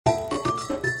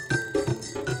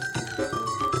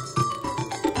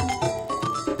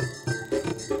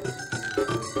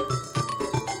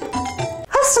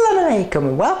Assalamualaikum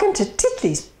and welcome to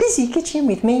Titley's Busy Kitchen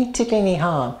with me, Titley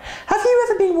Nihan. Have you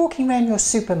ever been walking around your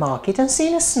supermarket and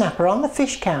seen a snapper on the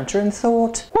fish counter and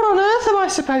thought, what on earth am I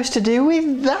supposed to do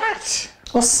with that?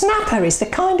 Well, snapper is the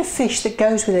kind of fish that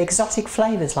goes with exotic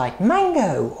flavours like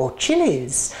mango or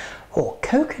chilies or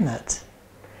coconut.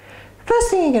 First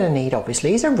thing you're going to need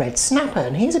obviously is a red snapper,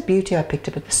 and here's a beauty I picked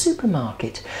up at the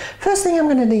supermarket. First thing I'm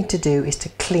going to need to do is to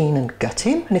clean and gut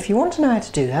him, and if you want to know how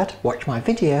to do that, watch my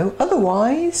video,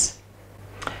 otherwise.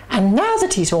 And now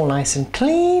that he's all nice and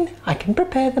clean, I can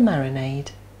prepare the marinade.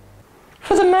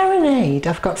 For the marinade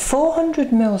I've got 400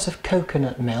 ml of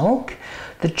coconut milk,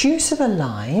 the juice of a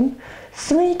lime,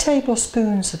 3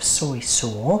 tablespoons of soy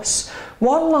sauce,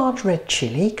 1 large red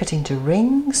chilli cut into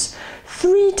rings,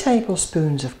 3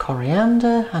 tablespoons of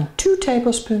coriander and 2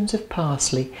 tablespoons of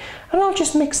parsley, and I'll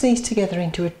just mix these together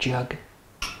into a jug.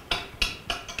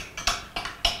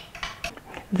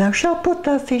 Thou shalt put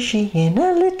the fishy in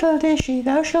a little dishy,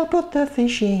 thou shalt put the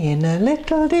fishy in a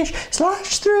little dish.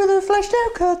 Slash through the flesh now,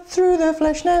 cut through the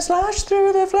flesh now, slash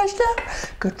through the flesh now,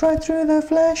 cut right through the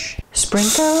flesh.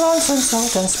 Sprinkle on some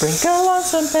salt and sprinkle on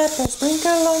some pepper,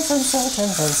 sprinkle on some salt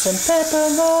and then some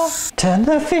pepper more. Turn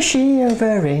the fishy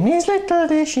over in his little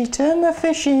dishy, turn the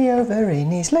fishy over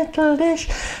in his little dish.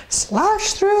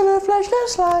 Slash through the flesh now,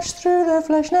 slash through the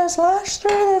flesh now, slash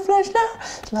through the flesh now,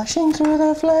 slashing through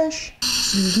the flesh.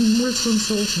 Season with some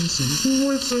salt and season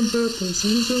with some pepper,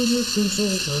 season with some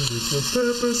salt and with some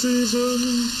pepper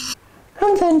season.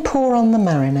 And then pour on the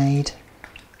marinade.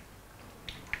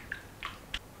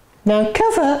 Now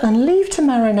cover and leave to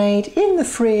marinate in the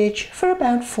fridge for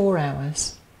about 4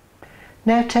 hours.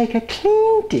 Now take a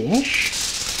clean dish,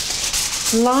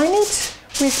 line it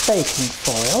with baking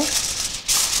foil,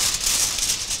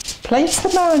 place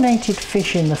the marinated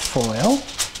fish in the foil,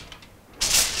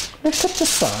 lift up the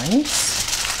sides.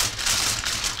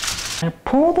 Now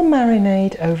pour the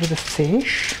marinade over the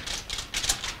fish,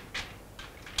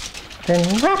 then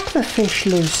wrap the fish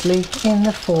loosely in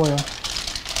the foil.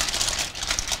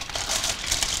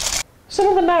 Some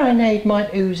of the marinade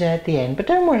might ooze out the end, but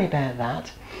don't worry about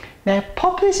that. Now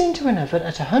pop this into an oven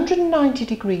at 190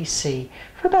 degrees C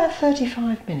for about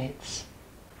 35 minutes.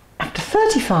 After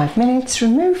 35 minutes,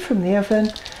 remove from the oven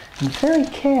and very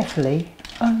carefully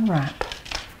unwrap.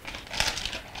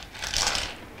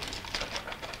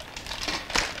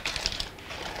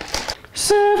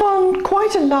 Serve on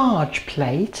quite a large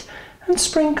plate and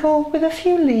sprinkle with a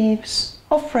few leaves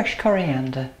of fresh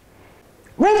coriander.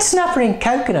 Red snapper in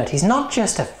coconut is not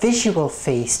just a visual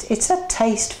feast, it's a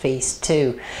taste feast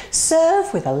too.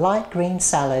 Serve with a light green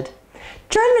salad.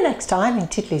 Join me next time in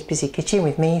Titley's Busy Kitchen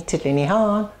with me, Titley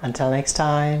Nihan. Until next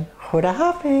time, Khuda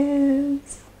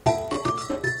Hafiz.